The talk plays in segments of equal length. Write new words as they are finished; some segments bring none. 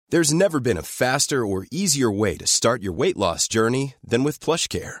There's never been a faster or easier way to start your weight loss journey than with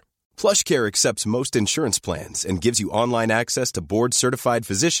PlushCare. PlushCare accepts most insurance plans and gives you online access to board-certified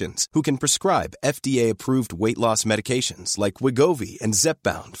physicians who can prescribe FDA-approved weight loss medications like Wegovy and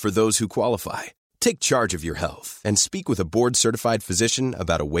Zepbound for those who qualify. Take charge of your health and speak with a board-certified physician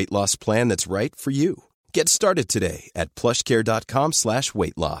about a weight loss plan that's right for you. Get started today at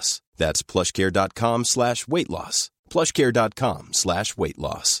plushcare.com/weight loss. That's plushcare.com/weight loss. plushcare.com/weight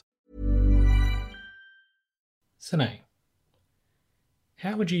loss. Sine,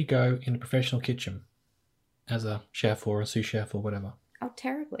 how would you go in a professional kitchen as a chef or a sous chef or whatever? Oh,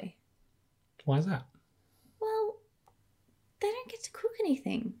 terribly. Why is that? Well, they don't get to cook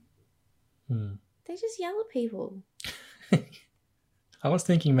anything. They just yell at people. I was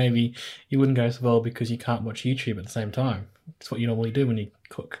thinking maybe you wouldn't go so well because you can't watch YouTube at the same time. It's what you normally do when you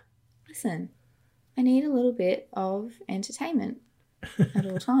cook. Listen, I need a little bit of entertainment at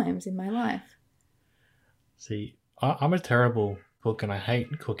all times in my life. See, I'm a terrible cook and I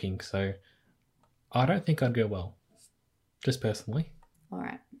hate cooking, so I don't think I'd go well. Just personally. All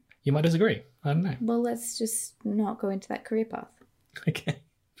right. You might disagree. I don't know. Well, let's just not go into that career path. Okay,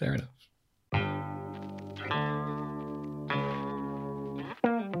 fair enough.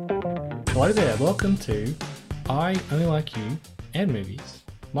 Hello there, welcome to I Only Like You and Movies.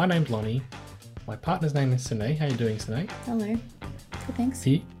 My name's Lonnie. My partner's name is Sine. How are you doing, Sine? Hello. Good, thanks.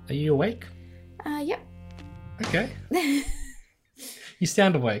 Are you awake? Yep. Okay. You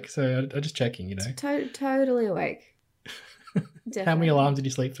sound awake, so I'm just checking, you know. Totally awake. Definitely. How many alarms did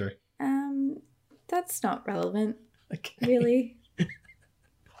you sleep through? That's not relevant, Okay. really,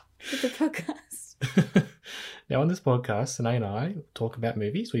 with the podcast. Now, on this podcast, Sine and I talk about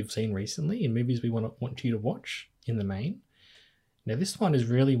movies we've seen recently and movies we want you to watch in the main. Now, this one is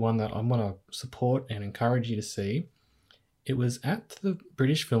really one that I want to support and encourage you to see. It was at the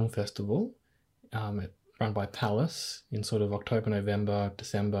British Film Festival, run by Palace in sort of October, November,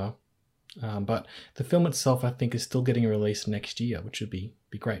 December. But the film itself, I think, is still getting released next year, which would be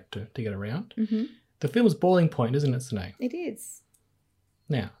great to get around. Mm-hmm. The film is Boiling Point, isn't it, Sine? It is.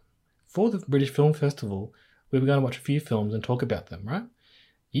 Now, for the British Film Festival, we were going to watch a few films and talk about them, right?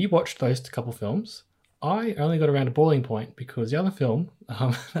 You watched those couple films. I only got around to Boiling Point because the other film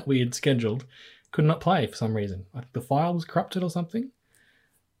that we had scheduled could not play for some reason. I think the file was corrupted or something.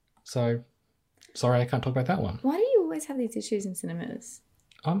 So, sorry, I can't talk about that one. Why do you always have these issues in cinemas?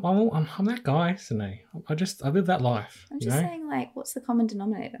 I'm that guy, Sine. I live that life. I'm just saying, like, what's the common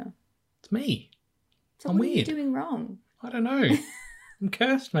denominator? It's me. So I'm what weird. are you doing wrong? I don't know. I'm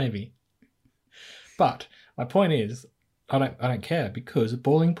cursed, maybe. But my point is, I don't care because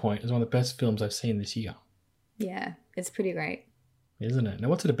Boiling Point is one of the best films I've seen this year. Yeah, it's pretty great. Isn't it? Now,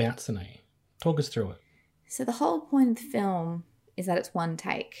 what's it about, Sine? Talk us through it. So the whole point of the film is that it's one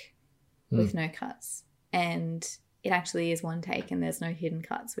take with no cuts. And it actually is one take and there's no hidden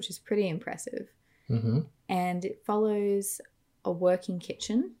cuts, which is pretty impressive. Mm-hmm. And it follows a working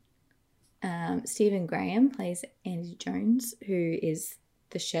kitchen. Stephen Graham plays Andy Jones, who is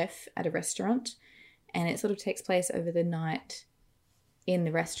the chef at a restaurant. And it sort of takes place over the night in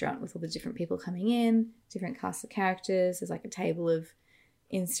the restaurant with all the different people coming in, different casts of characters. There's like a table of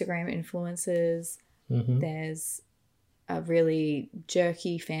Instagram influencers. Mm-hmm. There's a really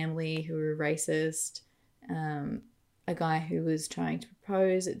jerky family who are racist, a guy who was trying to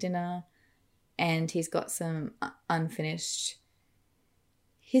propose at dinner, and he's got some unfinished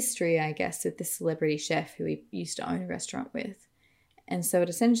history, I guess, with this celebrity chef who he used to own a restaurant with. And so it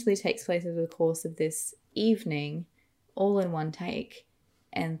essentially takes place over the course of this evening, all in one take,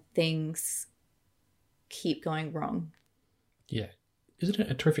 and things keep going wrong. Yeah. Isn't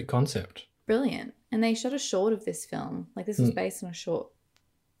it a terrific concept? Brilliant. And they shot a short of this film. Like, this was based on a short.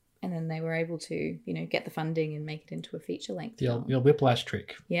 And then they were able to, you know, get the funding and make it into a feature-length film. The old whiplash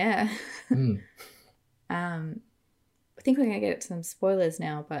trick. Yeah. I think we're going to get some spoilers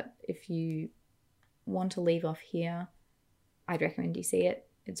now, but if you want to leave off here, I'd recommend you see it.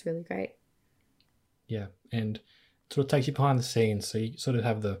 It's really great. Yeah, and it sort of takes you behind the scenes, so you sort of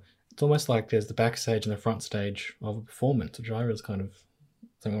have it's almost like there's the backstage and the front stage of a performance, which I was kind of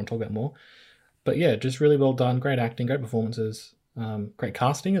something I want to talk about more. But yeah, just really well done, great acting, great performances, great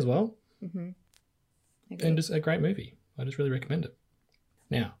casting as well, and just a great movie. I just really recommend it.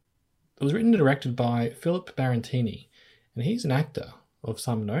 Now, it was written and directed by Philip Barantini, and he's an actor of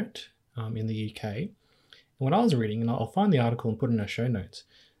some note in the UK. And when I was reading, and I'll find the article and put it in our show notes,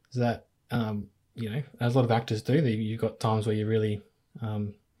 is that, you know, as a lot of actors do, you've got times where you're really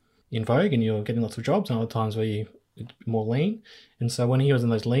in vogue and you're getting lots of jobs, and other times where you're more lean. And so when he was in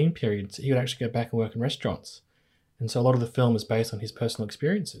those lean periods, he would actually go back and work in restaurants. And so a lot of the film is based on his personal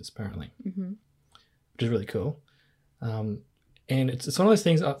experiences, apparently, which is really cool. And it's one of those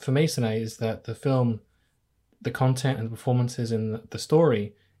things for me, Sine, is that the film, the content and the performances and the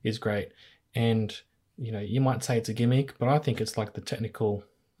story is great. And, you know, you might say it's a gimmick, but I think it's like the technical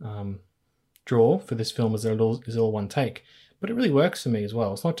draw for this film is all one take. But it really works for me as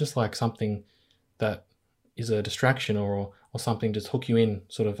well. It's not just like something that is a distraction or something just hook you in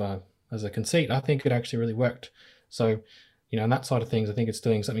sort of as a conceit. I think it actually really worked. So, you know, on that side of things, I think it's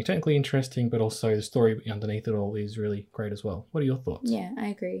doing something technically interesting, but also the story underneath it all is really great as well. What are your thoughts? Yeah, I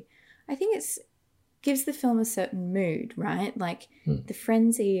agree. I think it gives the film a certain mood, right? Like the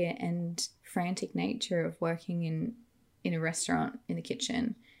frenzy and frantic nature of working in a restaurant, in the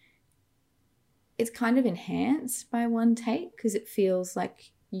kitchen, it's kind of enhanced by one take because it feels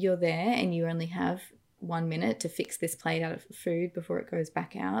like you're there and you only have 1 minute to fix this plate out of food before it goes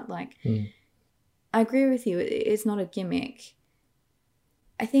back out. Like, I agree with you. It's not a gimmick.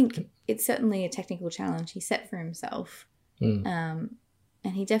 I think it's certainly a technical challenge he set for himself. And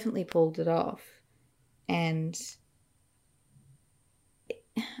he definitely pulled it off. And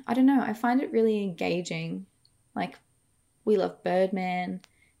I don't know, I find it really engaging. Like, we love Birdman,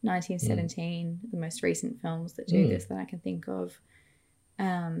 1917, the most recent films that do this that I can think of.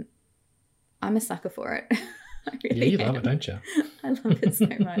 I'm a sucker for it. I really you love it, don't you? I love it so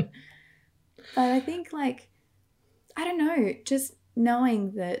much. But I think, like, I don't know, just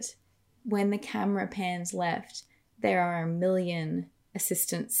knowing that when the camera pans left, there are a million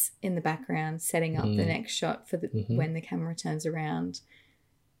assistants in the background setting up the next shot for when the camera turns around.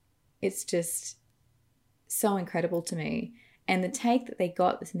 It's just so incredible to me. And the take that they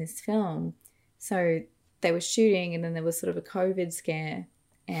got in this film, so they were shooting and then there was sort of a COVID scare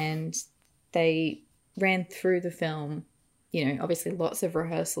and they ran through the film, you know, obviously lots of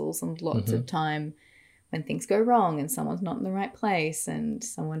rehearsals and lots of time when things go wrong and someone's not in the right place and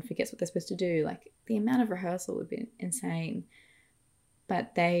someone forgets what they're supposed to do. Like, the amount of rehearsal would be insane.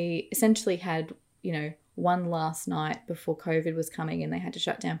 But they essentially had, you know, one last night before COVID was coming and they had to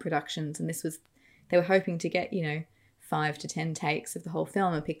shut down productions. And they were hoping to get, you know, 5 to 10 takes of the whole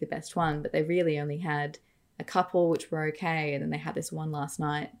film and pick the best one. But they really only had a couple which were okay. And then they had this one last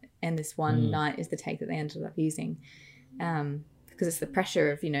night. And this one night is the take that they ended up using. Because it's the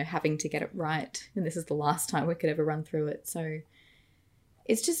pressure of, you know, having to get it right. And this is the last time we could ever run through it. So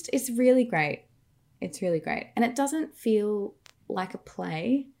it's really great. It's really great. And it doesn't feel like a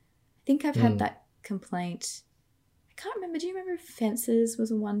play. I think I've had that complaint. I can't remember. Do you remember if Fences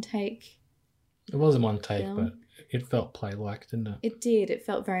was a one take? It wasn't one take, film? but it felt play-like, didn't it? It did. It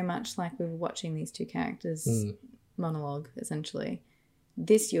felt very much like we were watching these two characters monologue, essentially.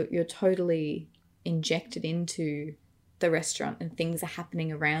 This, you're totally injected into the restaurant and things are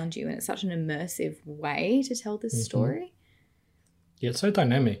happening around you, and it's such an immersive way to tell this story. Yeah, it's so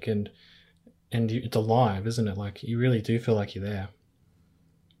dynamic and it's alive, isn't it? Like, you really do feel like you're there.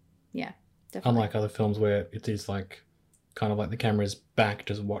 Yeah, definitely. Unlike other films where it is like kind of like the camera's back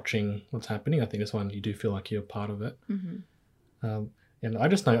just watching what's happening. I think this one you do feel like you're part of it. And I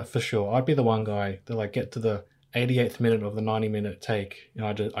just know for sure I'd be the one guy that like get to the 88th minute of the 90-minute take and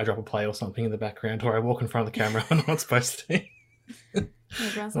I drop a play or something in the background, or I walk in front of the camera when I'm not supposed to.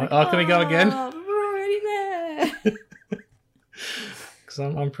 Everyone's like, oh, can we go again? We're already there. Because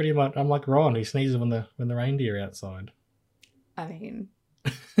I'm pretty much, I'm like Ron who sneezes when the reindeer are outside. I mean,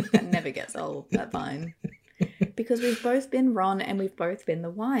 that never gets old, that line. Because we've both been Ron and we've both been the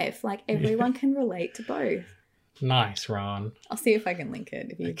wife. Like, everyone can relate to both. Nice, Ron. I'll see if I can link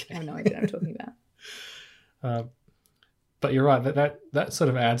it if you have no idea what I'm talking about. But you're right, that sort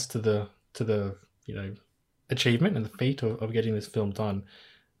of adds to the you know, achievement and the feat of getting this film done.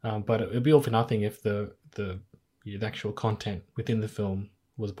 But it would be all for nothing if the actual content within the film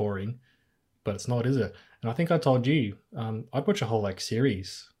was boring. But it's not, is it? And I think I told you, I'd watch a whole like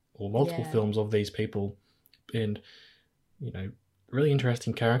series or multiple films of these people, and you know, really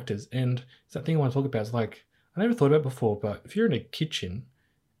interesting characters. And it's that thing I want to talk about. Is like, I never thought about it before, but if you're in a kitchen,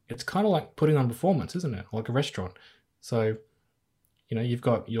 it's kind of like putting on performance, isn't it? Like a restaurant. So, you know, you've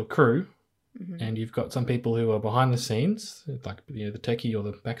got your crew, and you've got some people who are behind the scenes, like, you know, the techie or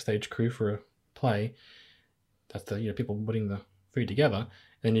the backstage crew for a play. That's the, you know, people putting the food together.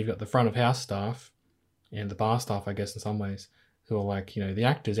 Then you've got the front of house staff and the bar staff, I guess, in some ways, who are like, you know, the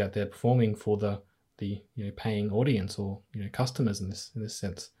actors out there performing for the you know, paying audience or, you know, customers in this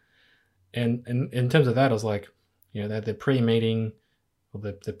sense. And in terms of that, I was like, you know, they had their pre-meeting or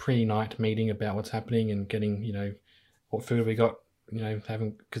the pre-night meeting about what's happening and getting, you know, what food we got, you know,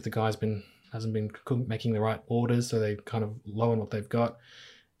 having, because the guy's hasn't been making the right orders, so they kind of low on what they've got.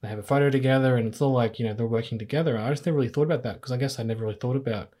 they have a photo together, and it's all like, you know, they're working together. I just never really thought about that because I guess I never really thought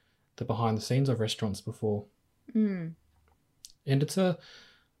about the behind the scenes of restaurants before. Mm. And it's a...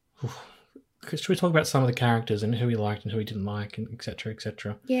 Should we talk about some of the characters and who we liked and who we didn't like, and et cetera, et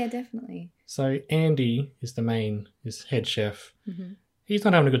cetera? Yeah, definitely. So Andy is is head chef. Mm-hmm. He's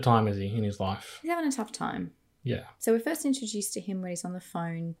not having a good time, is he, in his life? He's having a tough time. Yeah. So we're first introduced to him when he's on the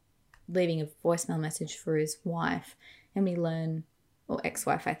phone leaving a voicemail message for his wife, and we learn, or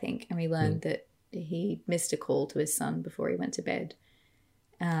ex-wife, I think, and we learn that he missed a call to his son before he went to bed.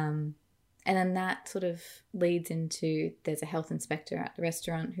 And then that sort of leads into, there's a health inspector at the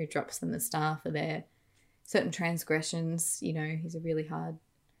restaurant who drops them the staff for their certain transgressions. You know, he's a really hard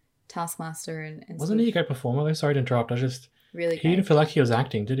taskmaster. And Wasn't he a great performer though? Sorry to interrupt. Really he didn't feel like he was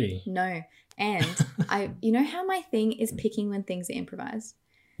acting, did he? No. And you know how my thing is picking when things are improvised?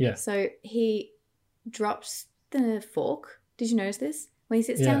 Yeah. So he drops the fork. Did you notice this? When he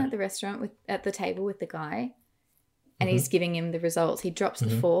sits down at the restaurant at the table with the guy, and he's giving him the results, he drops the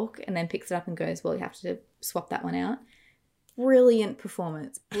fork and then picks it up and goes, well, you have to swap that one out. Brilliant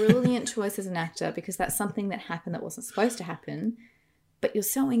performance. Brilliant choice as an actor, because that's something that happened that wasn't supposed to happen, but you're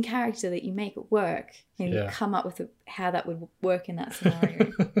so in character that you make it work and you come up with how that would work in that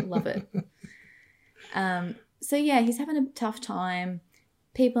scenario. Love it. So, yeah, he's having a tough time.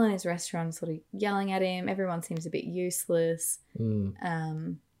 People in his restaurant are sort of yelling at him. Everyone seems a bit useless.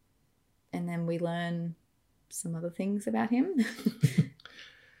 And then we learn some other things about him.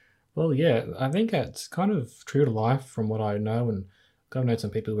 Well, yeah, I think it's kind of true to life from what I know, and I've known some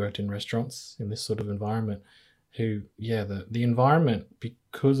people who worked in restaurants in this sort of environment who, the environment,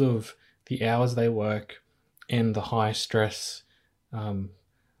 because of the hours they work and the high stress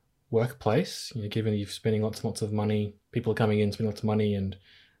workplace, you know, given you're spending lots and lots of money, people are coming in, spending lots of money, and,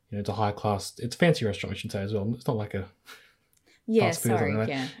 you know, it's a high class, it's a fancy restaurant, I should say as well. It's not like a... Yeah, sorry,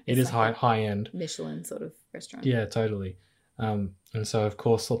 yeah. It is like high end. Michelin sort of restaurant. Yeah, totally. And so, of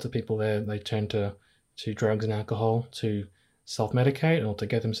course, lots of people there, they turn to drugs and alcohol to self-medicate or to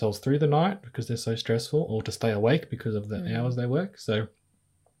get themselves through the night because they're so stressful, or to stay awake because of the hours they work. So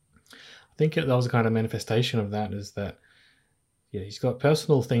I think that was a kind of manifestation of that, is that, yeah, he's got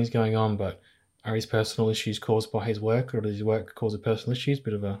personal things going on, but are his personal issues caused by his work, or does his work cause his personal issues?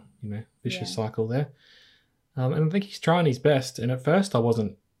 Bit of a, you know, vicious cycle there. And I think he's trying his best. And at first I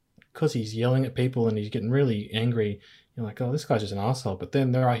wasn't, because he's yelling at people and he's getting really angry, you're like, oh, this guy's just an arsehole. But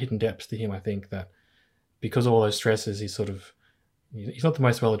then there are hidden depths to him, I think, that because of all those stresses, he's not the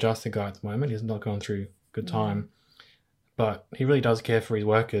most well-adjusted guy at the moment. He's not going through a good time. But he really does care for his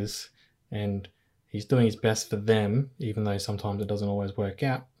workers, and he's doing his best for them, even though sometimes it doesn't always work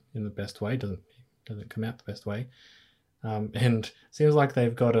out in the best way, doesn't come out the best way. And it seems like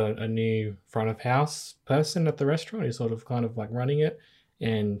they've got a new front of house person at the restaurant who's sort of kind of like running it.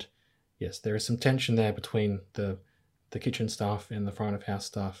 And yes, there is some tension there between the kitchen staff and the front of house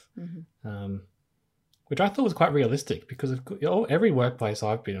staff, which I thought was quite realistic, because of every workplace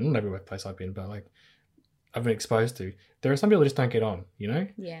I've been in, not every workplace I've been, but like I've been exposed to, there are some people who just don't get on, you know?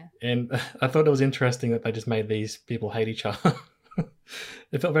 Yeah. And I thought it was interesting that they just made these people hate each other.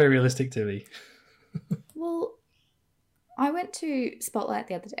 It felt very realistic to me. Well, I went to Spotlight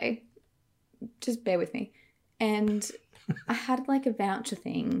the other day, just bear with me, and I had like a voucher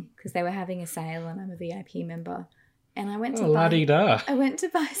thing because they were having a sale and I'm a VIP member, and I went to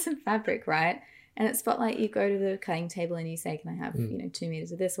buy some fabric, right? And at Spotlight you go to the cutting table and you say, can I have 2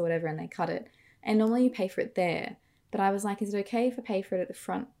 meters of this or whatever, and they cut it, and normally you pay for it there, but I was like, is it okay if I pay for it at the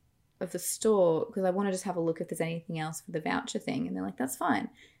front of the store, because I want to just have a look if there's anything else for the voucher thing? And they're like, that's fine.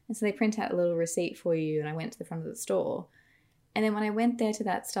 And so they print out a little receipt for you, and I went to the front of the store. And then when I went there to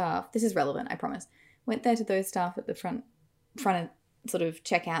that staff, this is relevant, I promise, went there to those staff at the front of sort of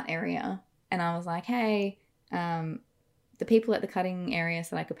checkout area, and I was like, hey, the people at the cutting area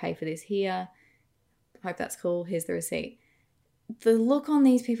said I could pay for this here. Hope that's cool. Here's the receipt. The look on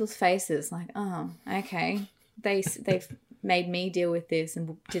these people's faces, like, oh, okay, they've made me deal with this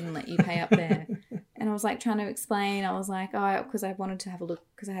and didn't let you pay up there. And I was like trying to explain. I was like, oh, because I wanted to have a look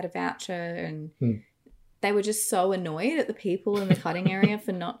because I had a voucher, and they were just so annoyed at the people in the cutting area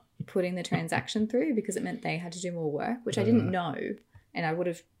for not putting the transaction through, because it meant they had to do more work, which I didn't know, and I would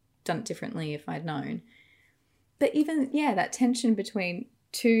have done it differently if I'd known. But even, that tension between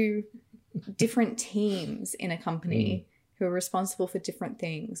two different teams in a company who are responsible for different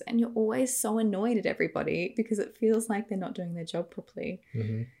things, and you're always so annoyed at everybody because it feels like they're not doing their job properly,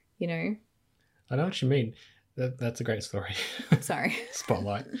 you know? I know what you mean. That's a great story. Sorry.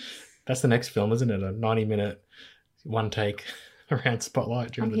 Spotlight. That's the next film, isn't it? A 90-minute one take around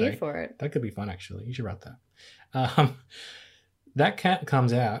Spotlight during the day. I'm here for it. That could be fun, actually. You should write that. that cat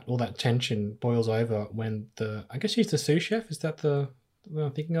comes out, all that tension boils over when I guess she's the sous chef. Is that the one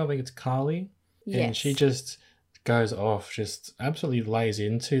I'm thinking of? I think it's Carly. And she Yes. just goes off, just absolutely lays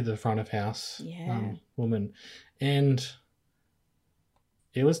into the front of house Yeah. woman. And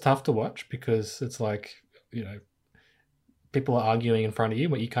it was tough to watch because it's like, you know, people are arguing in front of you,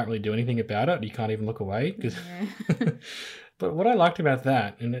 but you can't really do anything about it. You can't even look away. Yeah. But what I liked about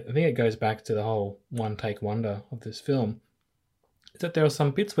that, and I think it goes back to the whole one-take wonder of this film, is that there were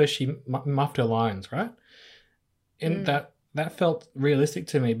some bits where she muffed her lines, right? And that felt realistic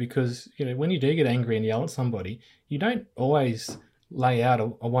to me because, you know, when you do get angry and yell at somebody, you don't always lay out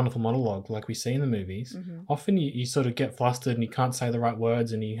a wonderful monologue like we see in the movies. Mhm. Often you sort of get flustered and you can't say the right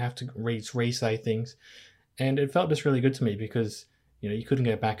words and you have to re-say things. And it felt just really good to me because, you know, you couldn't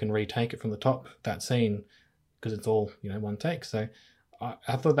go back and retake it from the top, that scene, because it's all, you know, one take. So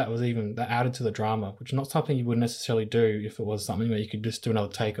I thought that added to the drama, which is not something you would necessarily do if it was something where you could just do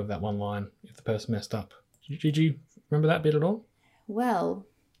another take of that one line if the person messed up. Did you remember that bit at all? Well,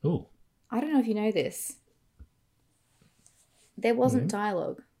 Ooh. I don't know if you know this. There wasn't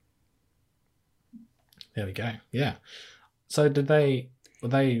dialogue. There we go. Yeah. So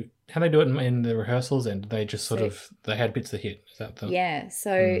how they do it in the rehearsals, and did they just they had bits that hit? Is that the... Yeah,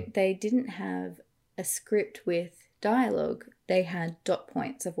 so they didn't have a script with dialogue. They had dot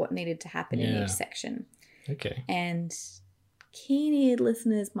points of what needed to happen in each section. Okay. And keen-eared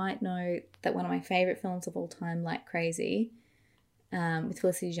listeners might know that one of my favourite films of all time, Like Crazy, with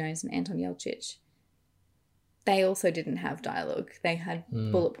Felicity Jones and Anton Yelchin, they also didn't have dialogue. They had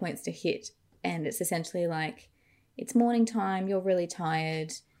bullet points to hit, and it's essentially like, it's morning time, you're really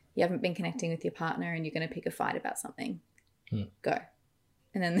tired, you haven't been connecting with your partner, and you're going to pick a fight about something. Go.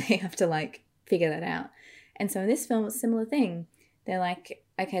 And then they have to, like, figure that out. And so in this film, it's a similar thing. They're like,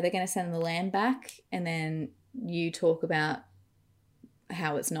 okay, they're going to send the lamb back, and then you talk about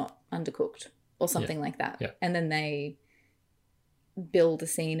how it's not undercooked or something like that. Yeah. And then they build a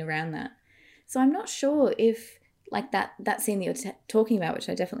scene around that. So I'm not sure if, like, that scene that you're talking about, which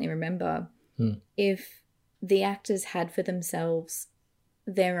I definitely remember, if the actors had for themselves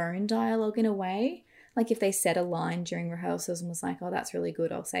their own dialogue in a way. Like if they said a line during rehearsals and was like, oh, that's really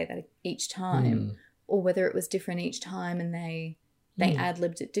good, I'll say that each time. Or whether it was different each time and they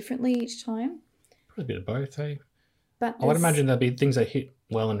ad-libbed it differently each time. Probably a bit of both, eh? But I would imagine there'd be things that hit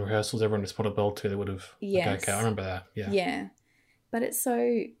well in rehearsals, everyone just put a bell to, they would have... Yes. Okay, I remember that. Yeah. Yeah. But it's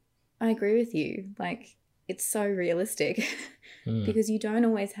so... I agree with you. Like, it's so realistic because you don't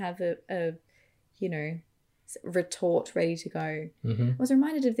always have a you know, retort ready to go. I was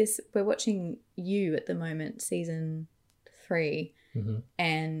reminded of this. We're watching You at the moment, season 3,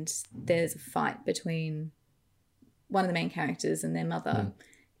 and there's a fight between one of the main characters and their mother.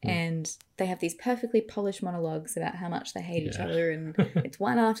 And they have these perfectly polished monologues about how much they hate each other, and it's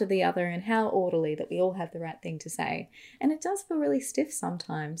one after the other, and how orderly that we all have the right thing to say. And it does feel really stiff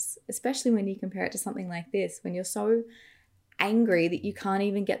sometimes, especially when you compare it to something like this, when you're so angry that you can't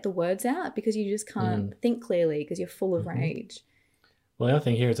even get the words out because you just can't think clearly because you're full of rage. Well, the other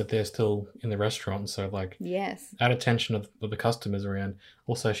thing here is that they're still in the restaurant, so like add attention of the customers around.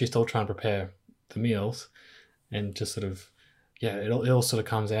 Also, she's still trying to prepare the meals, and just sort of it all sort of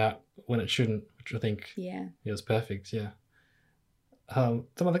comes out when it shouldn't, which I think it was perfect. Yeah. Some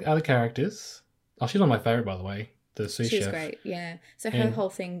of the other characters. Oh, she's one of my favorite, by the way. The sous chef. She's great, yeah. So her whole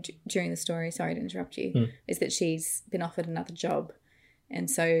thing during the story, sorry to interrupt you, is that she's been offered another job. And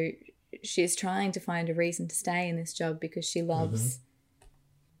so she's trying to find a reason to stay in this job because she loves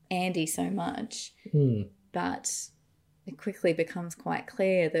Andy so much. But it quickly becomes quite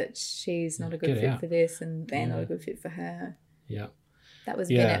clear that she's not a good fit for this and they're not a good fit for her. Yeah. That was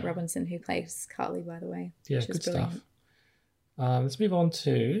Vinette Robinson who plays Carly, by the way. Yeah, good stuff. Let's move on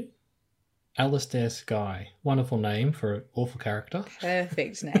to Alistair Skye. Wonderful name for an awful character.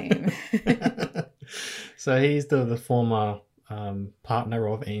 Perfect name. So he's the former partner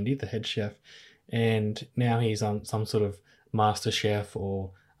of Andy, the head chef, and now he's on some sort of master chef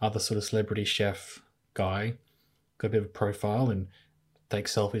or other sort of celebrity chef guy. Got a bit of a profile and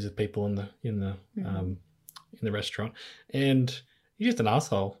takes selfies with people in the restaurant, and he's just an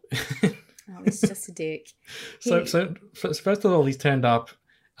asshole. Oh, he's just a dick. So first of all, he's turned up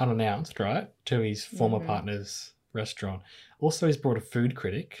unannounced, right, to his former partner's restaurant. Also, he's brought a food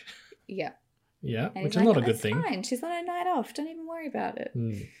critic. Yeah. Yeah, and which is not a good "It's thing. Fine. She's on her night off. Don't even worry about it.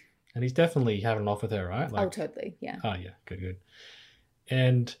 And he's definitely having an off with her, right? Oh, totally. Yeah. Oh, yeah. Good.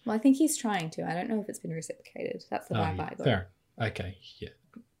 And well, I think he's trying to. I don't know if it's been reciprocated. That's the vibe I got. Fair. Okay. Yeah.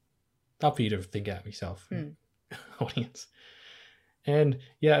 Up for you to think out yourself, audience. And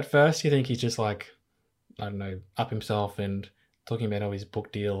yeah, at first you think he's just like, I don't know, up himself and talking about all his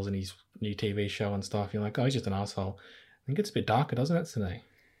book deals and his new TV show and stuff. You're like, oh, he's just an asshole. I think it's a bit darker, doesn't it, Sine?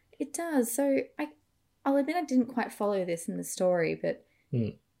 It does. So I'll admit I didn't quite follow this in the story, but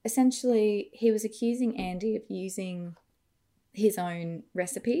essentially he was accusing Andy of using his own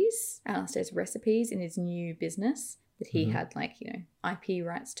recipes, Alistair's recipes, in his new business that he had, like, you know, IP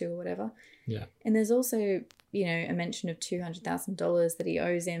rights to or whatever. Yeah. And there's also, you know, a mention of $200,000 that he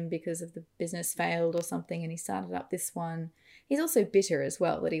owes him because of the business failed or something, and he started up this one. He's also bitter as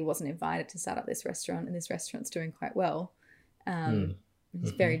well that he wasn't invited to start up this restaurant, and this restaurant's doing quite well.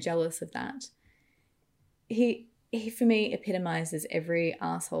 He's very jealous of that. He for me epitomizes every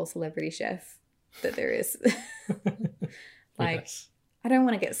asshole celebrity chef that there is. Like, yes. I don't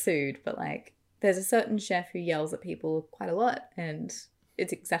want to get sued, but like, there's a certain chef who yells at people quite a lot, and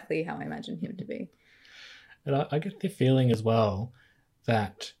it's exactly how I imagine him to be. And I get the feeling as well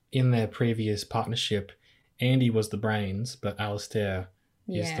that in their previous partnership, Andy was the brains, but Alistair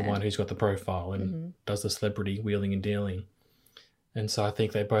is the one who's got the profile and does the celebrity wheeling and dealing. And so I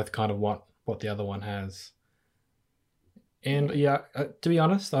think they both kind of want what the other one has. And to be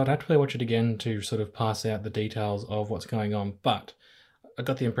honest, I'd have to watch it again to sort of pass out the details of what's going on. But I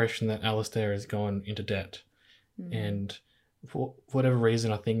got the impression that Alistair has gone into debt. And for whatever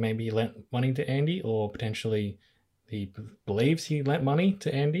reason, I think maybe he lent money to Andy, or potentially he believes he lent money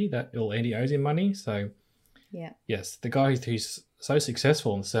to Andy, Andy owes him money. So, yes, the guy who's so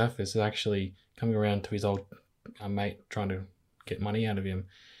successful on the surface is actually coming around to his old mate trying to get money out of him.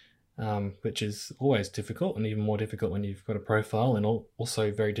 Which is always difficult, and even more difficult when you've got a profile, and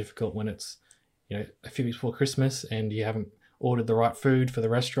also very difficult when it's, you know, a few weeks before Christmas and you haven't ordered the right food for the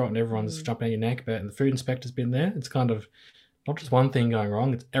restaurant and everyone's jumping on your neck about it, and the food inspector's been there. It's kind of not just one thing going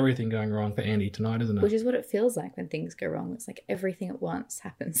wrong, it's everything going wrong for Andy tonight, isn't it? Which is what it feels like when things go wrong. It's like everything at once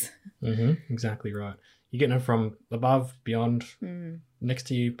happens. Exactly right. You're getting it from above, beyond, next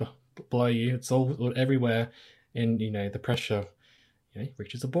to you, below you. It's all everywhere, and, you know, the pressure, you know,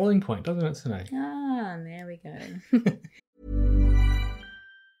 reaches a boiling point, doesn't it, Sine? There we go.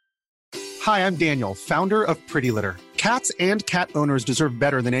 Hi, I'm Daniel, founder of Pretty Litter. Cats and cat owners deserve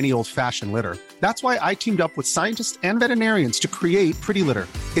better than any old-fashioned litter. That's why I teamed up with scientists and veterinarians to create Pretty Litter.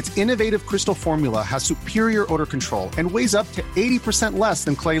 Its innovative crystal formula has superior odor control and weighs up to 80% less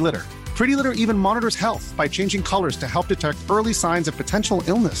than clay litter. Pretty Litter even monitors health by changing colors to help detect early signs of potential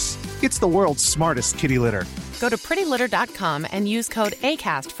illness. It's the world's smartest kitty litter. Go to prettylitter.com and use code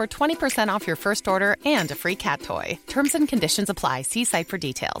ACAST for 20% off your first order and a free cat toy. Terms and conditions apply. See site for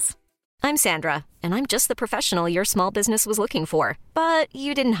details. I'm Sandra, and I'm just the professional your small business was looking for. But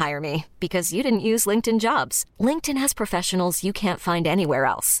you didn't hire me because you didn't use LinkedIn Jobs. LinkedIn has professionals you can't find anywhere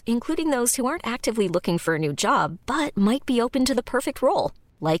else, including those who aren't actively looking for a new job, but might be open to the perfect role,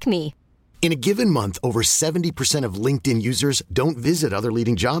 like me. In a given month, over 70% of LinkedIn users don't visit other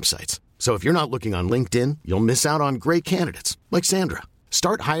leading job sites. So if you're not looking on LinkedIn, you'll miss out on great candidates like Sandra.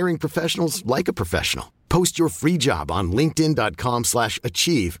 Start hiring professionals like a professional. Post your free job on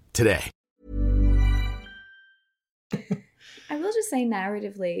linkedin.com/achieve today. I will just say,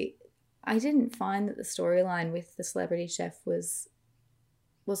 narratively, I didn't find that the storyline with the celebrity chef was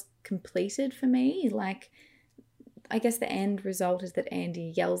completed for me. Like, I guess the end result is that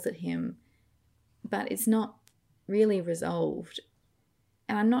Andy yells at him, but it's not really resolved.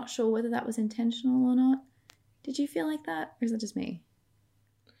 And I'm not sure whether that was intentional or not. Did you feel like that, or is it just me?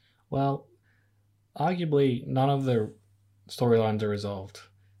 Well, arguably none of the storylines are resolved,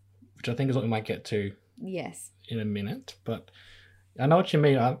 which I think is what we might get to in a minute. But I know what you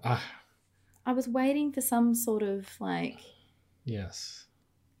mean. I was waiting for some sort of, like,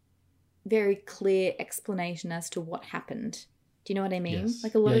 very clear explanation as to what happened. Do you know what I mean? Yes.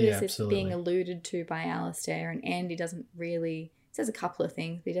 Like, a lot of this absolutely. is being alluded to by Alistair, and Andy doesn't really, says a couple of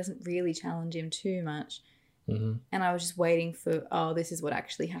things, but he doesn't really challenge him too much. And I was just waiting for, this is what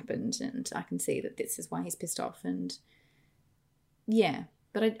actually happened, and I can see that this is why he's pissed off. And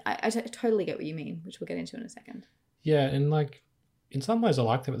but I totally get what you mean, which we'll get into in a second. Yeah, and like, in some ways I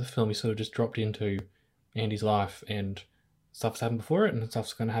liked that with the film. He sort of just dropped into Andy's life, and stuff's happened before it, and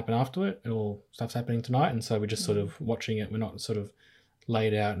stuff's going to happen after it, or stuff's happening tonight, and so we're just sort of watching it. We're not sort of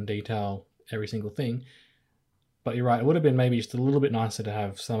laid out in detail every single thing. But you're right, it would have been maybe just a little bit nicer to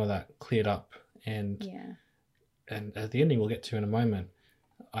have some of that cleared up, and at the ending we'll get to in a moment.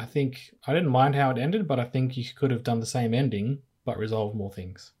 I think I didn't mind how it ended, but I think you could have done the same ending but resolved more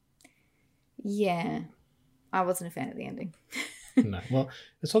things. Yeah, I wasn't a fan of the ending. No. Well,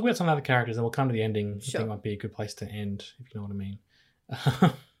 let's talk about some other characters and we'll come to the ending. Sure. I think might be a good place to end, if you know what I mean.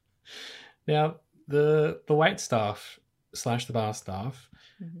 Now, the wait staff / the bar staff,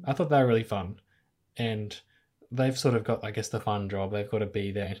 I thought they were really fun. And they've sort of got, I guess, the fun job. They've got to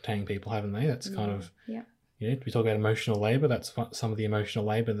be there entertaining people, haven't they? That's kind of, we talk about emotional labour. That's some of the emotional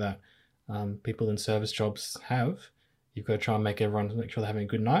labour that people in service jobs have. You've got to try and make sure they're having a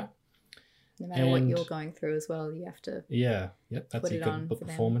good night. No matter what you're going through as well, you have to that's you got to put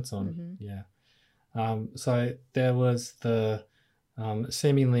performance on. So there was the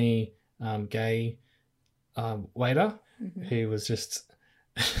seemingly gay waiter who was just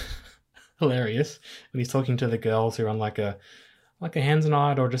hilarious when he's talking to the girls who are on like a hands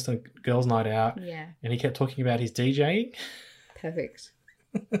night or just a girls' night out. Yeah. And he kept talking about his DJing. Perfect.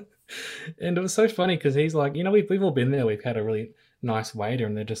 And it was so funny because he's like, we've all been there. We've had a really nice waiter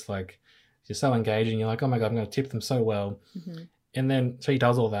and they're just like, you're so engaging. You're like, oh my God, I'm going to tip them so well. And then, so he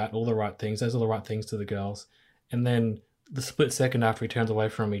does all that, all the right things, does all the right things to the girls. And then the split second after he turns away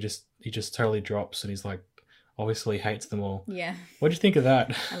from him, he just totally drops and he's like, obviously hates them all. Yeah. What do you think of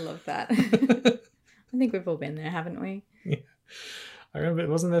that? I love that. I think we've all been there, haven't we? Yeah. I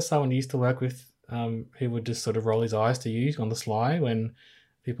remember, wasn't there someone you used to work with who would just sort of roll his eyes to you on the sly when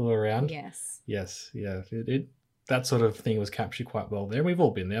people were around? Yes. Yes, yeah. That sort of thing was captured quite well there. We've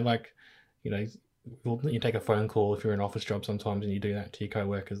all been there. Like, you take a phone call if you're in an office job sometimes and you do that to your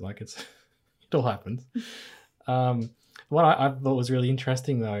co-workers. Like it all happens. What I thought was really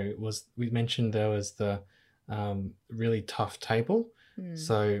interesting though was we mentioned there was the really tough table.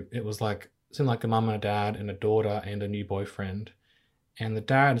 So it seemed like a mum and a dad and a daughter and a new boyfriend. And the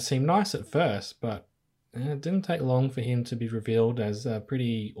dad seemed nice at first, but it didn't take long for him to be revealed as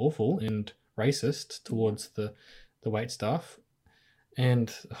pretty awful and racist towards the wait staff.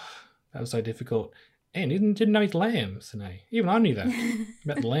 And that was so difficult. And he didn't know his lamb, Sine. Even I knew that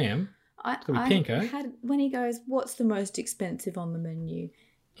about the lamb. It's got to be pink, eh? When he goes, what's the most expensive on the menu?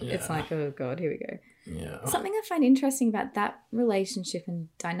 Yeah. It's like, oh God, here we go. Yeah. Something I find interesting about that relationship and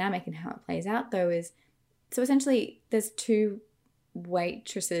dynamic and how it plays out, though, is so essentially there's two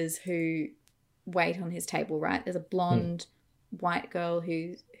waitresses who wait on his table, right? There's a blonde white girl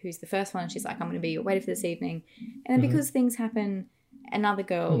who's the first one. She's like, I'm going to be your waiter for this evening. And then because things happen, another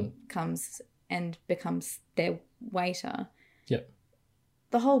girl comes and becomes their waiter. Yep.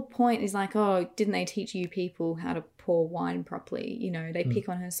 The whole point is like, oh, didn't they teach you people how to pour wine properly? They pick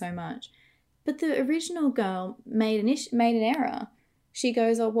on her so much. But the original girl made an error. She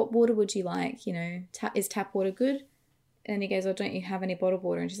goes, oh, what water would you like? Is tap water good? And he goes, oh, don't you have any bottled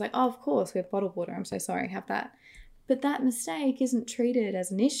water? And she's like, oh, of course, we have bottled water. I'm so sorry, have that. But that mistake isn't treated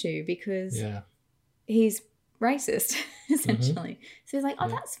as an issue because he's racist, essentially. So he's like, oh,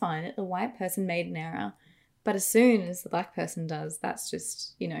 that's fine that the white person made an error. But as soon as the black person does, that's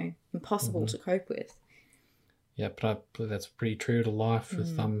just, impossible to cope with. Yeah, but I believe that's pretty true to life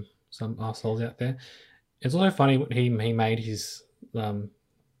with some assholes out there. It's also funny when he made his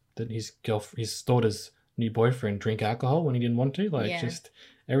his daughter's new boyfriend drink alcohol when he didn't want to. Just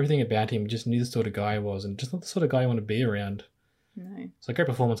everything about him, just knew the sort of guy he was, and just not the sort of guy you want to be around. No. So great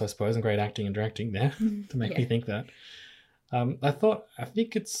performance, I suppose, and great acting and directing there to make me think that. I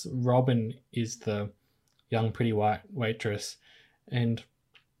think it's Robin is the young pretty white waitress, and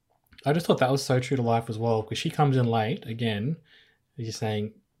I just thought that was so true to life as well, because she comes in late again, as you're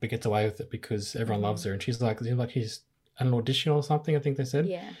saying, but gets away with it because everyone loves her, and she's like, it seems like he's at an audition or something, I think they said.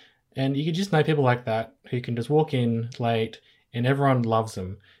 Yeah. And you can just know people like that who can just walk in late and everyone loves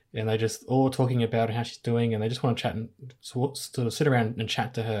them, and they just all talking about how she's doing, and they just want to chat and sort of sit around and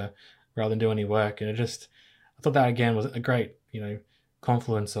chat to her rather than do any work. And I thought that again was a great,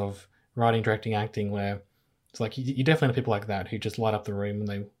 confluence of writing, directing, acting, where it's like you definitely have people like that who just light up the room when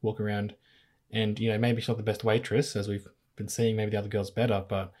they walk around. And, maybe she's not the best waitress, as we've been seeing, maybe the other girl's better,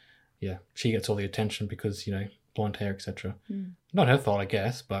 but yeah, she gets all the attention because, blonde hair, etc. Not her fault, I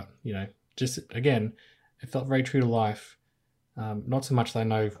guess, but, just, again, it felt very true to life. Not so much that I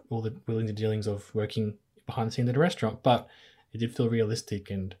know all the wheelings and dealings of working behind the scenes at a restaurant, but it did feel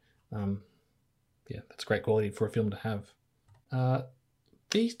realistic, and, that's great quality for a film to have.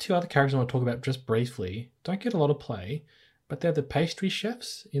 These two other characters I want to talk about just briefly don't get a lot of play, but they're the pastry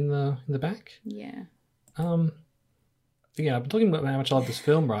chefs in the back. Yeah. Again, I've been talking about how much I love this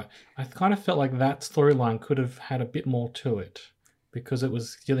film, right? I kind of felt like that storyline could have had a bit more to it, because it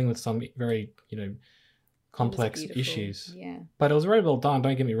was dealing with some very, complex issues. Yeah. But it was very well done,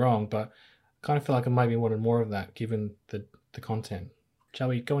 don't get me wrong, but I kind of feel like I maybe wanted more of that given the content. Shall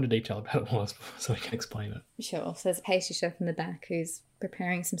we go into detail about it more so we can explain it? Sure. So there's a pastry chef in the back who's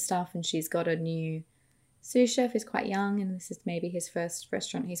preparing some stuff, and she's got a new sous chef who's quite young, and this is maybe his first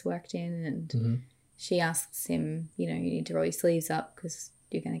restaurant he's worked in, and she asks him, you need to roll your sleeves up because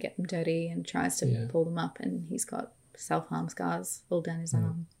you're going to get them dirty, and tries to pull them up, and he's got self-harm scars all down his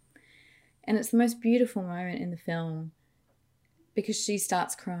arm. And it's the most beautiful moment in the film because she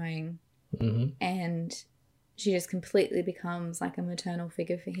starts crying and she just completely becomes like a maternal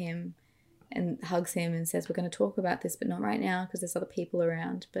figure for him and hugs him and says, we're going to talk about this, but not right now because there's other people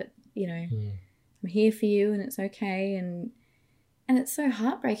around. But, you know, I'm here for you and it's okay. And it's so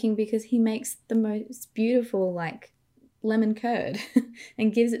heartbreaking because he makes the most beautiful, like, lemon curd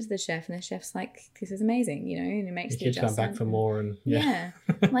and gives it to the chef. And the chef's like, this is amazing, you know, and he makes the adjustment. Come back for more. And yeah.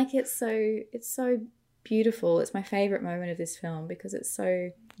 Like, it's so beautiful. It's my favourite moment of this film because it's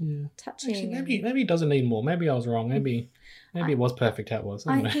so touching. Actually, maybe he doesn't need more. Maybe I was wrong. Maybe it was perfect how it was.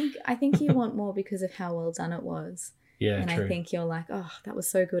 I think you want more because of how well done it was. Yeah, and true. I think you're like, oh, that was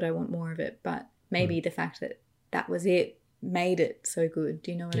so good. I want more of it. But maybe the fact that was it made it so good.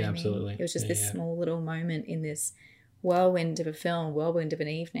 Do you know what I mean? Absolutely. It was just this small little moment in this whirlwind of a film, whirlwind of an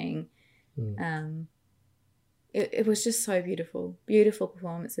evening. It was just so beautiful. Beautiful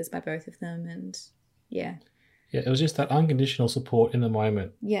performances by both of them. And yeah, it was just that unconditional support in the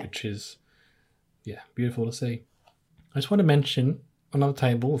moment, which is, beautiful to see. I just want to mention another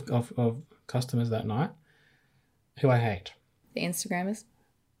table of customers that night who I hate. The Instagrammers?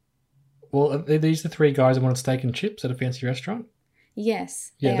 Well, are these the three guys who wanted steak and chips at a fancy restaurant?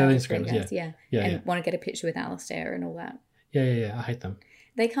 Yes. Yeah, they're the Instagrammers, Instagrammers, yeah. And want to get a picture with Alistair and all that. Yeah, I hate them.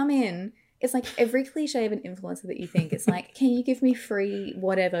 They come in, it's like every cliche of an influencer that you think. It's like, can you give me free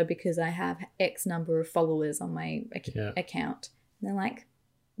whatever because I have X number of followers on my account? And they're like,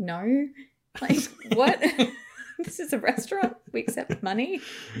 no. Like, what? This is a restaurant. We accept money.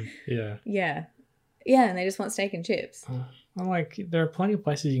 Yeah. Yeah. Yeah, and they just want steak and chips. I'm like, there are plenty of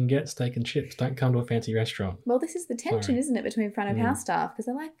places you can get steak and chips. Don't come to a fancy restaurant. Well, this is the tension, isn't it, between front of house staff? Because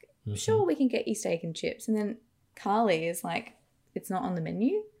they're like, sure, we can get you steak and chips. And then Carly is like, it's not on the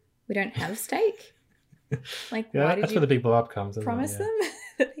menu. We don't have steak. Like, why did that's you where the big blow up comes. promise them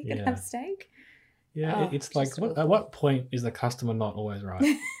that they could have steak? Yeah, it's like, at what point is the customer not always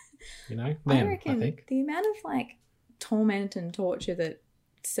right? You know? Then, I reckon think. the amount of, like, torment and torture that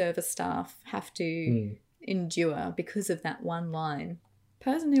service staff have to endure because of that one line.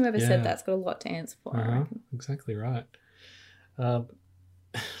 Person whoever said that's got a lot to answer for, I reckon. Exactly right. So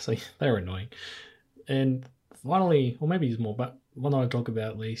they were annoying. And finally, or maybe there's more, but one I talk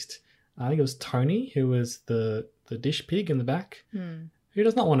about at least, I think it was Tony, who was the dish pig in the back, who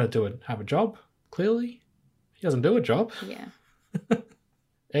does not want to have a job, clearly. He doesn't do a job. Yeah.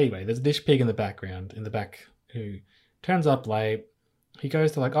 Anyway, there's a dish pig in the back, who turns up late. He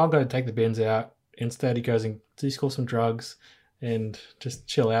goes to like, I'll go take the bins out. Instead, he goes and score some drugs and just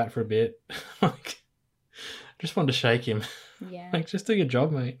chill out for a bit. Like, just wanted to shake him. Yeah. Like, just do your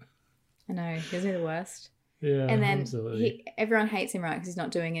job, mate. I know. He's the worst. Yeah, and then absolutely. Everyone hates him, right, because he's not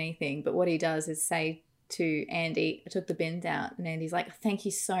doing anything. But what he does is say to Andy, I took the bins out. And Andy's like, thank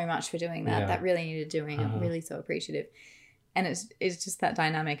you so much for doing that. Yeah. That really needed doing. I'm really so appreciative. And it's just that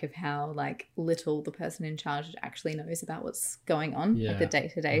dynamic of how, like, little the person in charge actually knows about what's going on, like the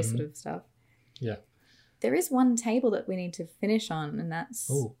day-to-day sort of stuff. Yeah. There is one table that we need to finish on, and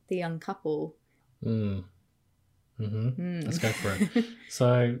that's the young couple. Let's go for it.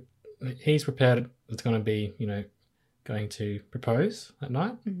 So he's prepared. It's going to be, going to propose that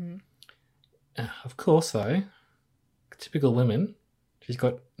night. Of course, though, typical women, she's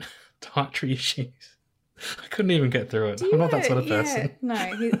got dietary issues. I couldn't even get through it. I'm not that sort of person. No,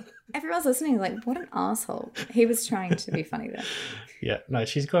 everyone's listening like, what an asshole. He was trying to be funny there. Yeah, no,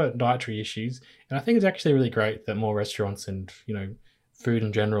 she's got dietary issues. And I think it's actually really great that more restaurants and, food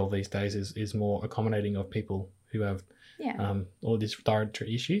in general these days is more accommodating of people who have all these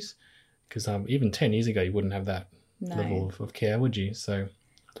dietary issues. Because even 10 years ago, you wouldn't have that level of care, would you? So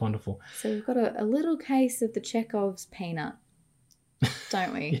it's wonderful. So we've got a little case of the Chekhov's peanut,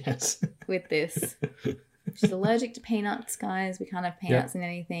 don't we? Yes. With this. She's allergic to peanuts, guys. We can't have peanuts in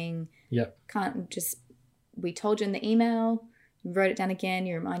anything. Yep. We told you in the email, you wrote it down again,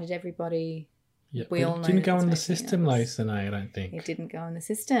 you reminded everybody. Yep. We all know it didn't go there's in no the system, peanuts. Lisa, I don't think. It didn't go in the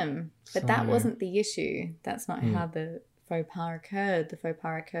system. But that wasn't the issue. That's not how the faux pas occurred. The faux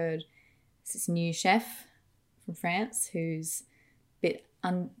pas occurred. It's this new chef from France who's a bit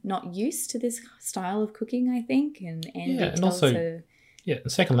not used to this style of cooking, I think. And Andy tells her... Yeah,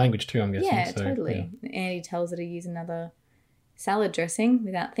 second language too, I'm guessing. Yeah, so, totally. Yeah. Andy tells her to use another salad dressing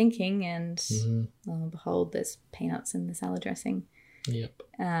without thinking, and lo and behold, there's peanuts in the salad dressing. Yep.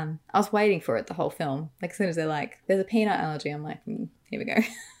 I was waiting for it the whole film. Like, as soon as they're like, there's a peanut allergy, I'm like, here we go.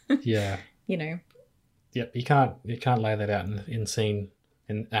 Yeah. Yep, you can't lay that out in scene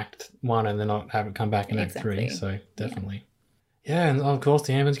in Act 1 and then not have it come back in Act 3, so definitely. Yeah, and of course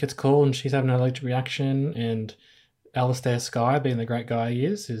the ambulance gets called and she's having an allergic reaction, and Alistair Skye, being the great guy he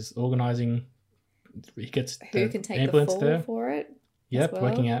is organising. He gets Who the can take the ambulance fall there. for it? Yep, well?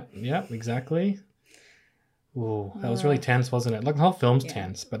 working out. Yep, exactly. Ooh, that was really tense, wasn't it? Like the whole film's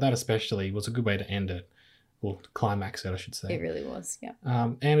tense, but that especially was a good way to end it. Or climax it, I should say. It really was, yeah.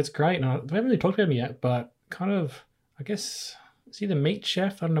 And it's great. And we haven't really talked about him yet, but kind of, I guess, is he the meat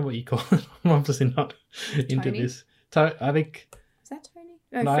chef? I don't know what you call it. I'm obviously not into Tony? this. I think... Is that Tony?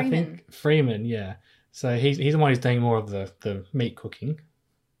 No, No, Freeman. I think Freeman, yeah. So he's the one who's doing more of the meat cooking.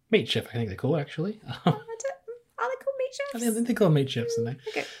 Meat chef, I think they call it, actually. Are they called meat I chefs? think they call them meat chefs, don't they?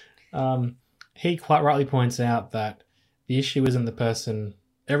 Okay. He quite rightly points out that the issue isn't the person.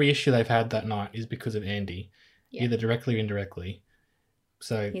 Every issue they've had that night is because of Andy, either directly or indirectly.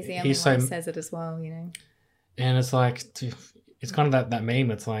 So He's the only one who says it as well, you know. And it's like, it's kind of that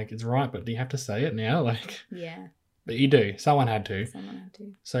meme. It's like, it's right, but do you have to say it now? Like, Yeah, but you do. Someone had to. someone had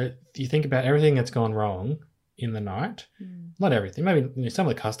to. So you think about everything that's gone wrong in the night. Not everything. Maybe some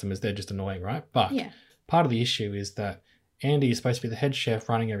of the customers, they're just annoying, right? But Yeah. part of the issue is that Andy is supposed to be the head chef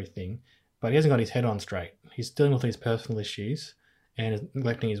running everything, but he hasn't got his head on straight. He's dealing with these personal issues and is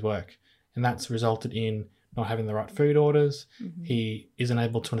neglecting his work. And that's resulted in not having the right food orders. Mm-hmm. He isn't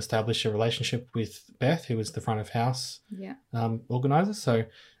able to establish a relationship with Beth, who was the front of house Yeah. organizer. So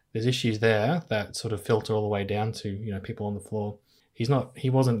there's issues there that sort of filter all the way down to, you know, people on the floor. He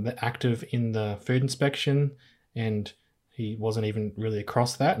wasn't active in the food inspection, and he wasn't even really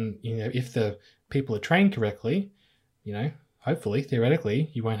across that. And, you know, if the people are trained correctly, you know, hopefully, theoretically,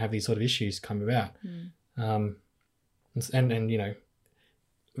 you won't have these sort of issues come about. And you know,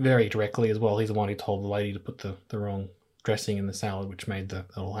 very directly as well, he's the one who told the lady to put the wrong dressing in the salad, which made that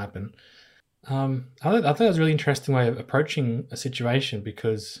all happen. I thought that was a really interesting way of approaching a situation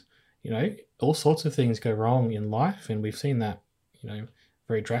because, you know, all sorts of things go wrong in life, and we've seen that, you know,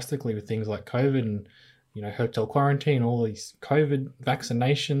 very drastically with things like COVID and, you know, hotel quarantine, all these COVID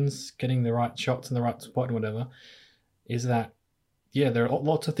vaccinations, getting the right shots in the right spot and whatever, is that, yeah, there are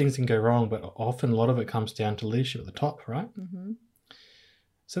lots of things that can go wrong, but often a lot of it comes down to leadership at the top, right? Mm-hmm.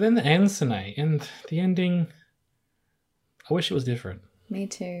 So then the end, Sine, and the ending, I wish it was different. Me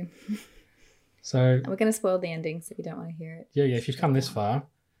too. So We're going to spoil the ending, so if you don't want to hear it. yeah, if you've come this far,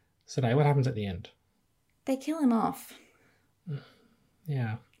 Sine, what happens at the end? They kill him off.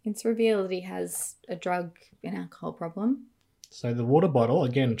 Yeah. It's revealed that he has a drug and alcohol problem. So the water bottle,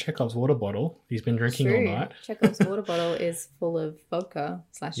 again, Chekhov's water bottle, he's been drinking all night. Chekhov's water bottle is full of vodka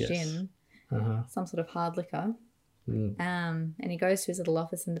 / Yes. gin, some sort of hard liquor. And he goes to his little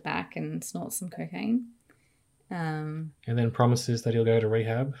office in the back and snorts some cocaine. And then promises that he'll go to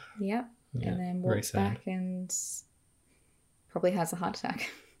rehab. Yep. Yeah, And then very walks sad. back and probably has a heart attack.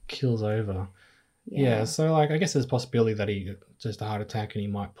 Kills over. Yeah, so like I guess there's a possibility that he just a heart attack and he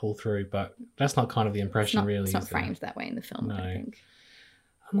might pull through, but that's not kind of the impression really. It's not is there? framed that way in the film, I don't think.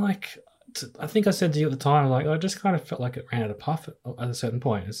 I'm like, I think I said to you at the time, like, I just kind of felt like it ran out of puff at a certain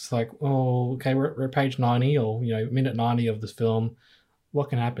point. It's like, oh, okay, we're at page 90 or, you know, minute 90 of this film. What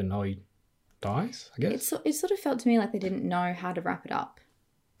can happen? Oh, he dies, I guess? It sort of felt to me like they didn't know how to wrap it up.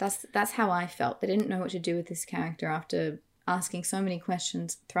 That's how I felt. They didn't know what to do with this character after asking so many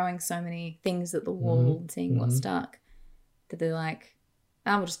questions, throwing so many things at the wall and seeing what stuck. That they're like,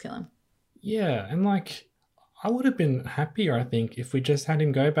 we'll just kill him. Yeah, and like, I would have been happier, I think, if we just had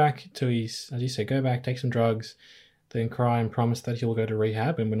him go back to his, as you said, go back, take some drugs, then cry and promise that he'll go to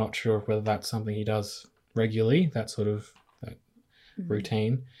rehab, and we're not sure whether that's something he does regularly, that sort of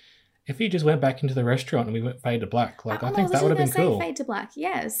routine. If he just went back into the restaurant and we went fade to black, like, I think that would have been cool. Fade to black,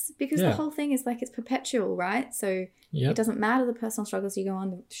 yes, because the whole thing is like it's perpetual, right? So it doesn't matter the personal struggles you go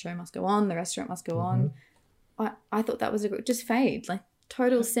on, the show must go on, the restaurant must go on. I thought that was just fade, like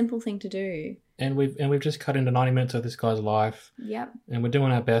total simple thing to do. And we've just cut into 90 minutes of this guy's life. Yep. And we're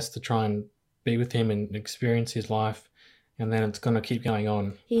doing our best to try and be with him and experience his life, and then it's going to keep going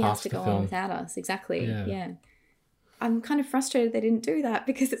on. He has past to the go film. on without us, exactly. Yeah. Yeah. I'm kind of frustrated they didn't do that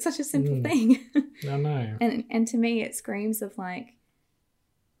because it's such a simple thing. I know. And to me, it screams of like,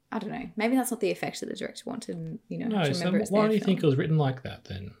 I don't know, maybe that's not the effect that the director wanted. And, you know, No, to so remember it's why their do you film. think it was written like that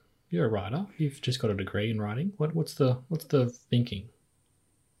then? You're a writer. You've just got a degree in writing. What's the thinking?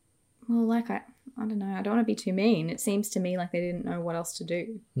 Well, like I don't know. I don't want to be too mean. It seems to me like they didn't know what else to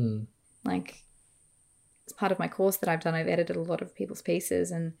do. Like, as part of my course that I've done, I've edited a lot of people's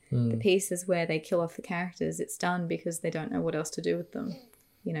pieces, and the pieces where they kill off the characters, it's done because they don't know what else to do with them.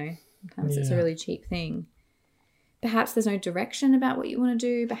 You know, sometimes it's a really cheap thing. Perhaps there's no direction about what you want to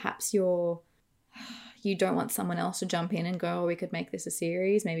do. Perhaps you don't want someone else to jump in and go, oh, we could make this a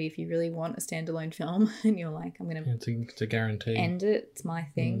series. Maybe if you really want a standalone film and you're like, I'm going to guarantee. end it. It's my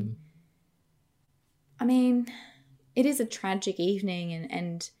thing. I mean, it is a tragic evening,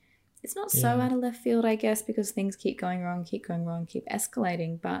 and it's not so out of left field, I guess, because things keep going wrong, keep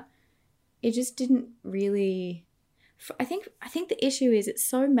escalating, but it just didn't really... I think the issue is it's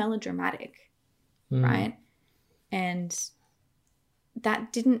so melodramatic, right? And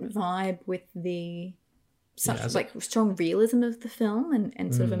that didn't vibe with the strong realism of the film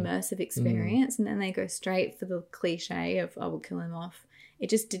and sort of immersive experience. And then they go straight for the cliche of, oh, we'll kill him off.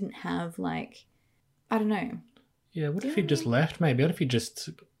 It just didn't have, like, I don't know. Yeah, what if he just left maybe? What if he just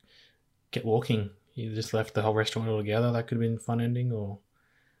kept walking? He just left the whole restaurant altogether? That could have been a fun ending. Or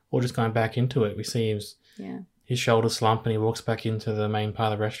just going back into it. We see his shoulders slump and he walks back into the main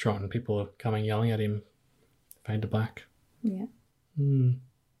part of the restaurant and people are coming yelling at him. Fade to black. Yeah.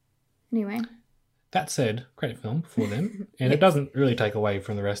 Anyway. That said, great film before then. And it doesn't really take away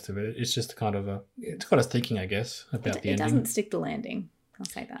from the rest of it. It's just kind of it's got us thinking, I guess, about the ending. It doesn't stick the landing. I'll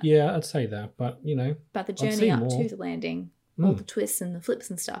say that. Yeah, I'd say that. But, you know. But the journey up to the landing, all the twists and the flips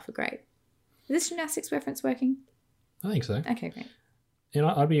and stuff are great. Is this gymnastics reference working? I think so. Okay, great. And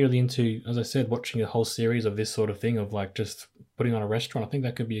I'd be really into, as I said, watching a whole series of this sort of thing of like just putting on a restaurant. I think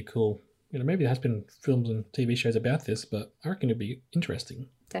that could be a cool, you know, maybe there has been films and TV shows about this, but I reckon it'd be interesting.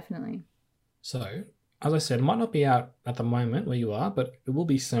 Definitely. So, as I said, it might not be out at the moment where you are, but it will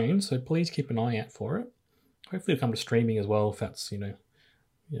be soon. So please keep an eye out for it. Hopefully it'll come to streaming as well if that's, you know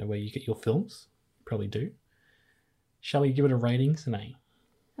where you get your films. You probably do. Shall we give it a rating, Sine?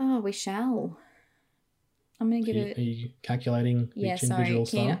 Oh, we shall. I'm going to give it... Are you calculating each individual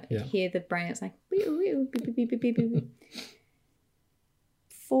star? Yeah, hear the brain. It's like...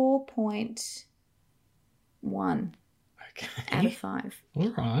 4.1 out of 5.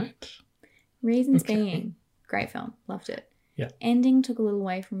 All right. Reasons being, great film. Loved it. Yeah. Ending took a little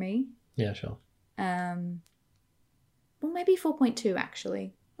away from me. Yeah, sure. Well, maybe 4.2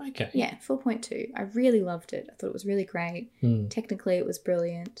 actually. Okay. Yeah, 4.2. I really loved it. I thought it was really great. Technically, it was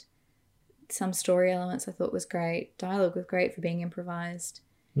brilliant. Some story elements I thought was great. Dialogue was great for being improvised.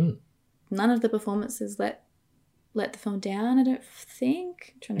 None of the performances let the film down, I don't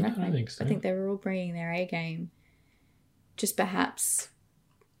think. I'm trying to reckon. I think so. I think they were all bringing their A game. Just perhaps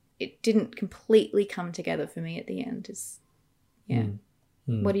it didn't completely come together for me at the end.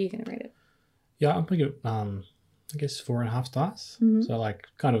 What are you going to rate it? Yeah, I'm going to give it, I guess 4.5 stars. So like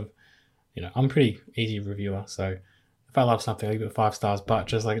kind of, you know, I'm a pretty easy reviewer. So if I love something, I give it 5 stars, but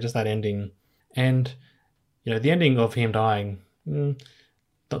just that ending and, you know, the ending of him dying,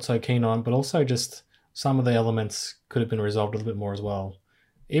 not so keen on, but also just some of the elements could have been resolved a little bit more as well.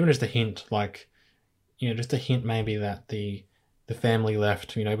 Even just a hint, like, you know, just a hint maybe that the family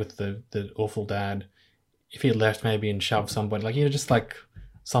left, you know, with the awful dad. If he had left maybe and shoved somebody, like, you know, just like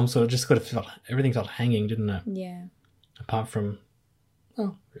some sort of, just could have felt, everything felt hanging, didn't it? Yeah. Apart from,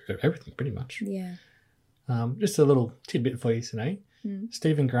 well, everything pretty much. Yeah. Just a little tidbit for you, Sinead.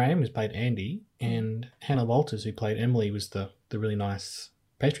 Stephen Graham, who's played Andy, and Hannah Walters, who played Emily, was the really nice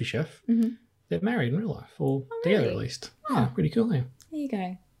pastry chef. They're married in real life, or together at least. Oh. Yeah, pretty cool, yeah. There you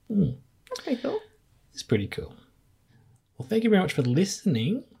go. That's pretty cool. It's pretty cool. Well, thank you very much for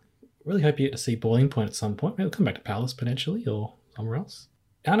listening. Really hope you get to see Boiling Point at some point. Maybe we'll come back to Palace potentially, or somewhere else.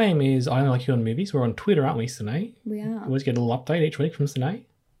 Our name is I Only Like You on Movies. We're on Twitter, aren't we, Sinead? We are. Always get a little update each week from Sinead.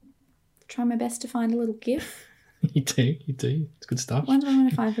 Try my best to find a little GIF. You do. It's good stuff. Wonder what I'm going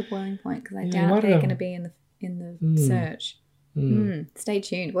to find for Boiling Point, because I doubt they're going to be in the search. Stay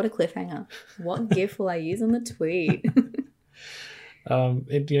tuned. What a cliffhanger. What GIF will I use on the tweet?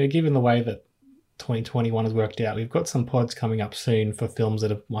 Given the way that 2021 has worked out, we've got some pods coming up soon for films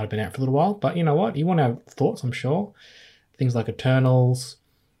that might have been out for a little while. But you know what? You want to have thoughts, I'm sure. Things like Eternals,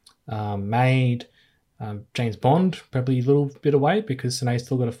 Made, James Bond, probably a little bit away because Sinead's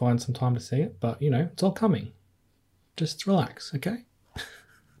still got to find some time to see it. But, you know, it's all coming. Just relax, okay?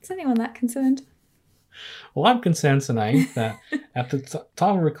 Is anyone that concerned? Well, I'm concerned, Sinead, that at the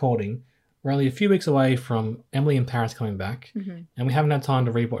time of recording, we're only a few weeks away from Emily in Paris coming back, and we haven't had time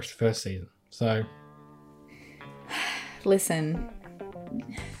to rewatch the first season. So, listen,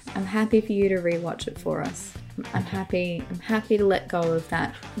 I'm happy for you to rewatch it for us. I'm happy to let go of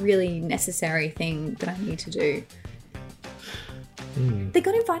that really necessary thing that I need to do. They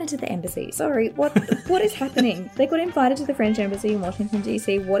got invited to the embassy. Sorry, what is happening? They got invited to the French embassy in Washington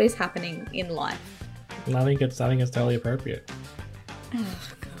DC. What is happening in life? I think it's totally appropriate. Oh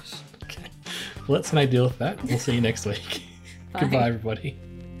gosh. Okay. Well, let's not deal with that. We'll see you next week. Goodbye, everybody.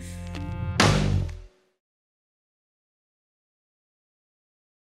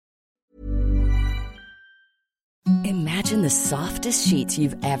 Imagine the softest sheets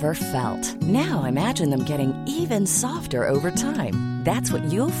you've ever felt. Now imagine them getting even softer over time. That's what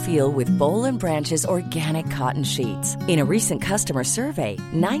you'll feel with Boll & Branch's organic cotton sheets. In a recent customer survey,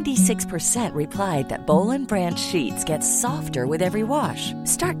 96% replied that Boll & Branch sheets get softer with every wash.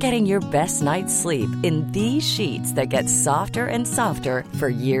 Start getting your best night's sleep in these sheets that get softer and softer for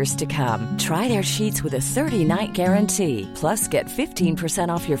years to come. Try their sheets with a 30-night guarantee. Plus, get 15%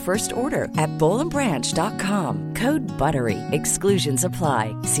 off your first order at bollandbranch.com. Code BUTTERY. Exclusions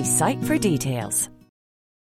apply. See site for details.